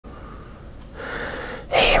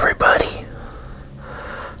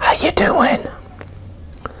you doing?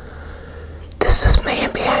 This is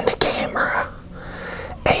man behind the camera,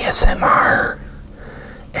 ASMR,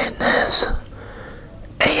 and this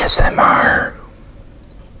ASMR,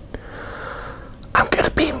 I'm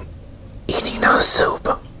gonna be eating a soup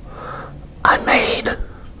I made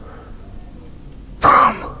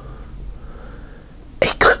from a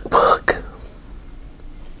cookbook.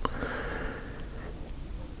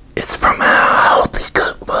 It's from a healthy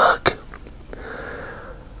cookbook.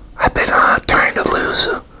 I've been trying to lose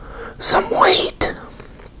some weight,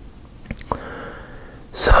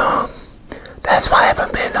 so that's why I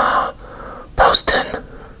haven't been posting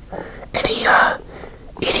any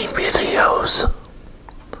eating videos.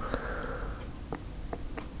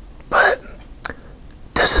 But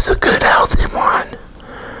this is a good healthy one.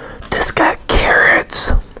 This got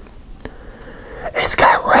carrots. It's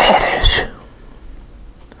got radish.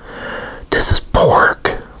 This is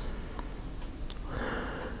pork.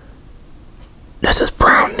 This is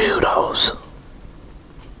brown noodles.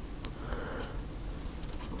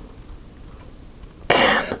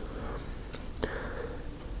 And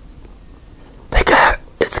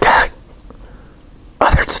it's got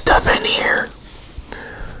other stuff in here.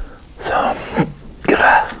 So I'm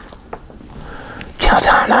gonna chow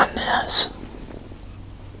down on this.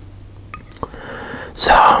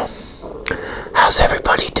 So, how's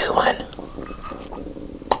everybody doing?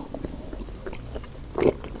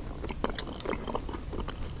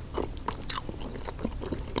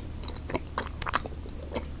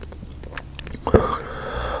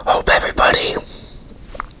 Hope everybody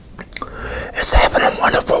is having a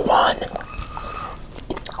wonderful one.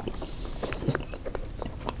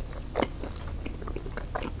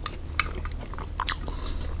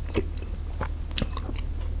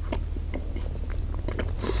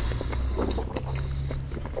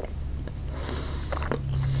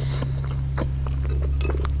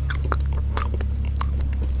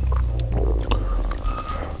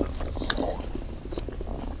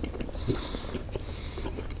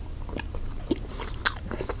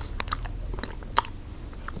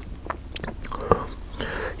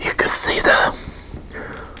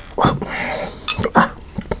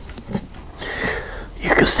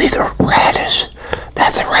 You can see the radish.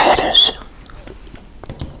 That's a radish.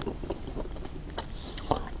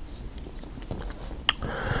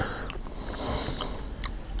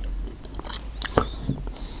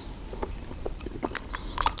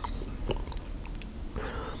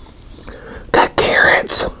 Got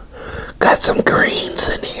carrots. Got some greens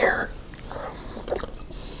in here.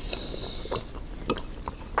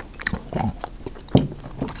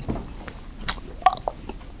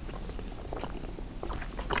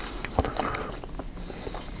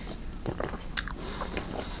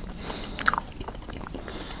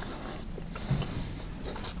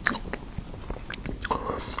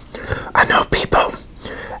 I know people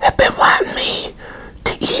have been wanting me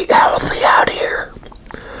to eat healthy out here,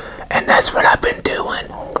 and that's what I've been doing.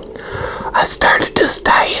 I started this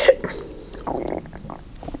diet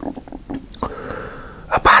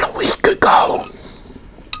about a week ago,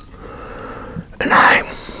 and I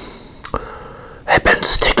have been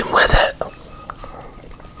sticking with it.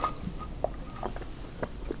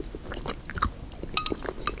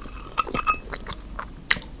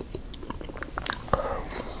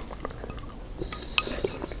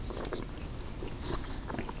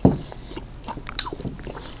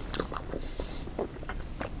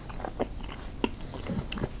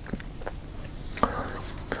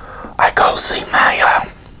 I go see my,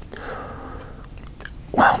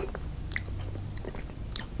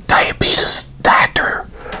 diabetes doctor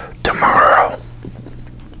tomorrow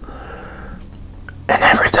and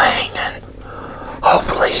everything, and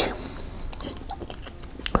hopefully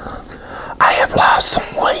I have lost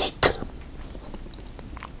some weight.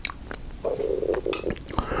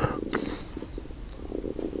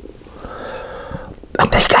 I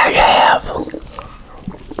think I have.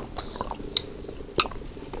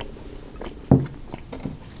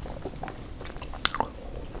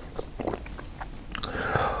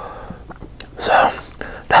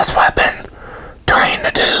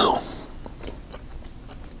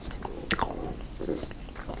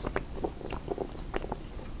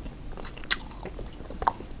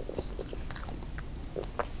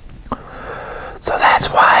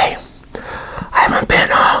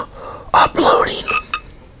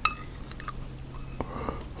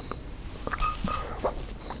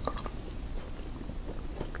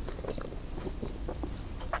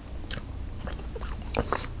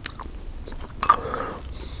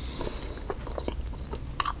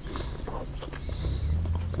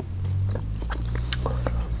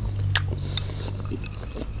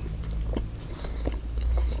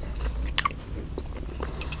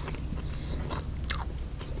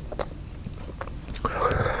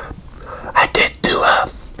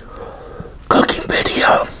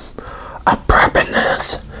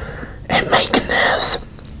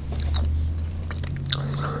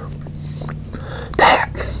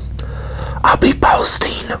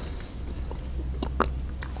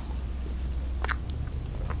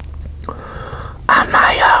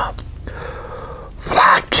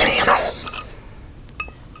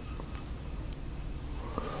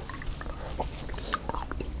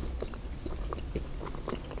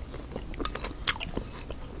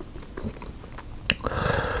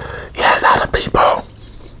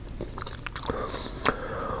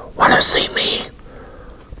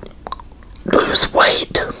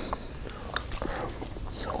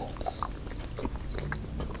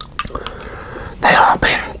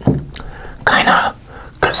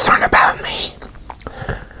 concerned about me.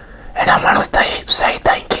 And I want to say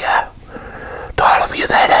thank you to all of you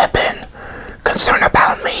that have been concerned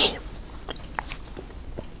about me.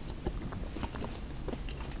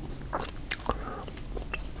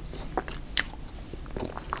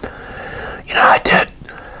 You know,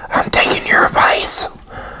 I'm taking your advice.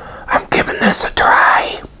 I'm giving this a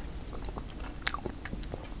try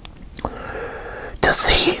to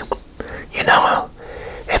see, you know,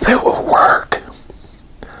 if it will work.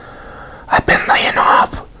 I've been laying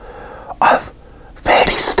off of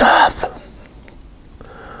fatty stuff.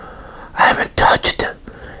 I haven't touched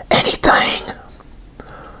anything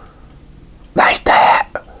like that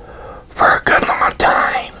for a good long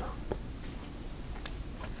time.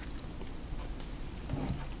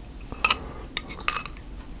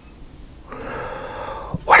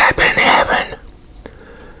 What I've been having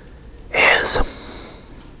is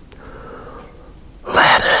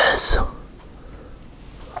lettuce,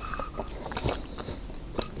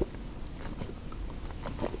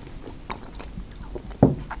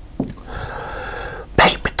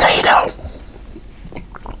 baked potato,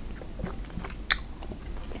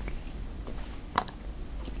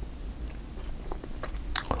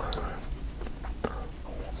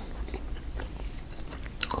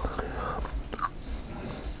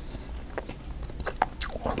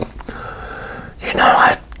 you know,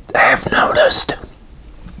 I have noticed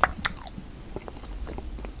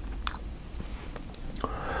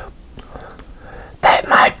that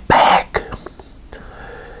my back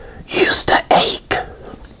used to ache,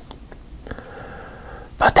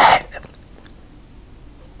 but that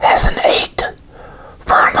hasn't ached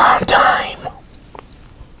for a long time.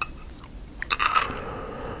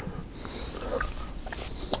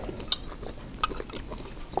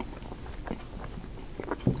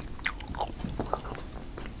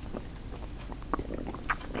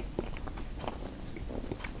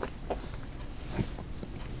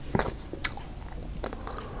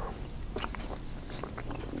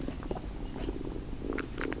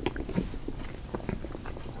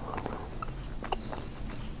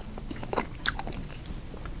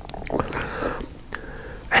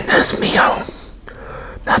 And this meal,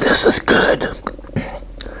 now this is good.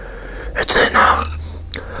 It's in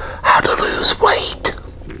How to Lose Weight.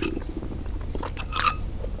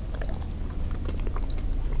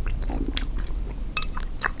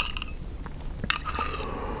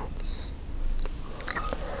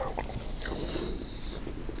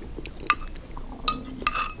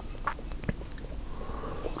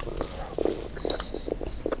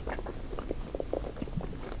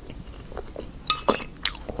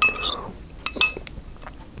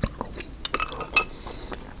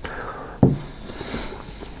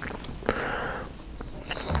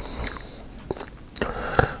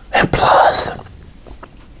 And plus,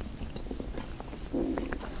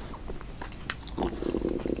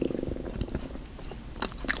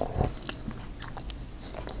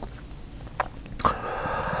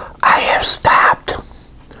 I have stopped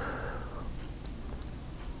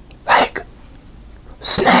like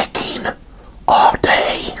snacking all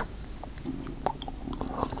day.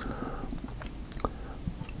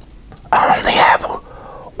 I only have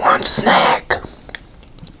one snack.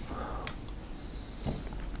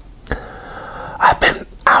 I've been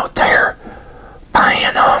out there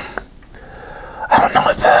buying I don't know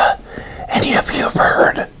if any of you have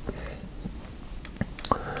heard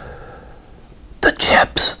the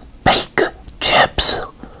chips, baked chips,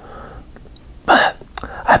 but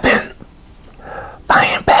I've been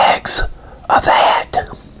buying bags of that.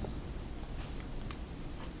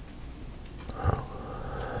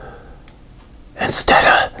 Instead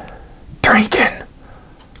of drinking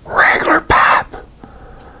regular pop,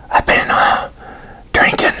 I've been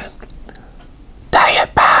drinking Diet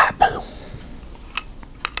Pop.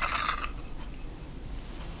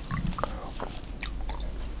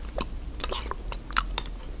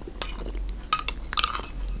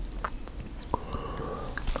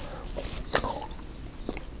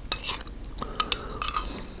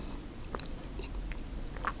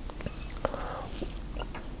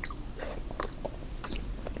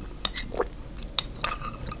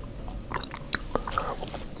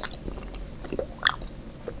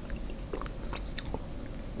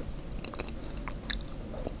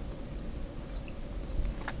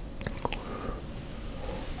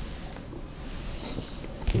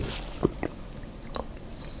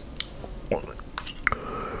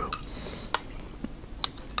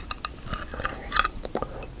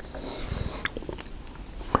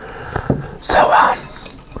 So,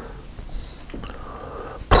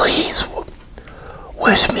 please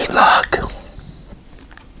wish me luck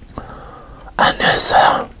on this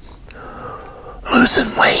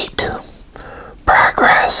losing weight,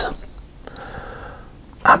 progress.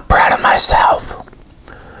 I'm proud of myself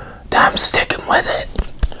that I'm sticking with it.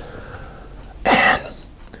 And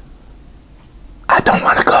I don't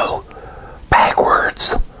want to go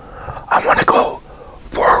backwards. I want to go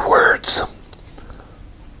forwards.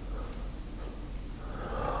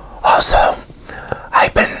 Also,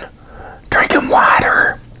 I've been drinking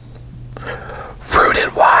water,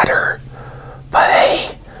 fruited water, but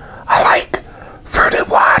hey, I like fruited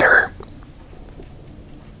water.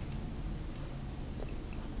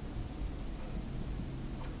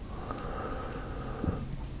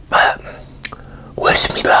 But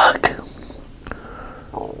wish me luck.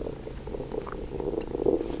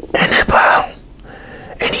 And if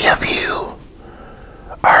any of you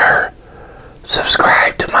are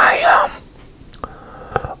subscribed to my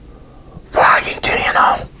vlogging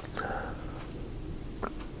channel,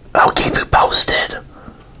 I'll keep you posted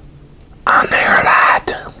on there a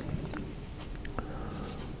lot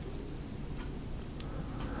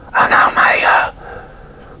on how my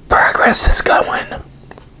progress is going.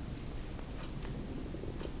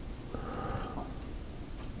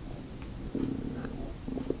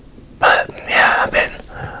 But yeah,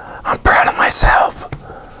 I'm proud of myself.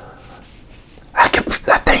 I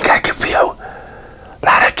think I can feel a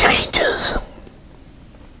lot of changes.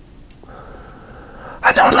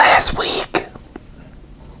 I know last week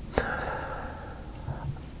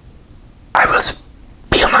I was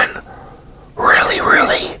feeling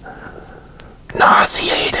really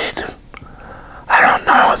nauseated. I don't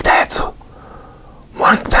know if that's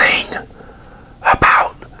one thing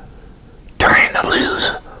about trying to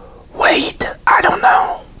lose weight. I don't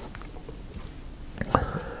know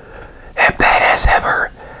if that has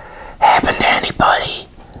ever happened to anybody.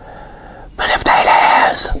 But if that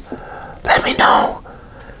has, let me know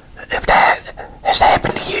if that has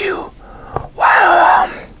happened to you while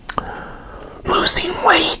losing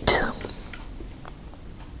weight.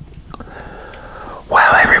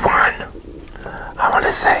 Well, everyone, I want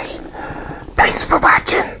to say thanks for watching.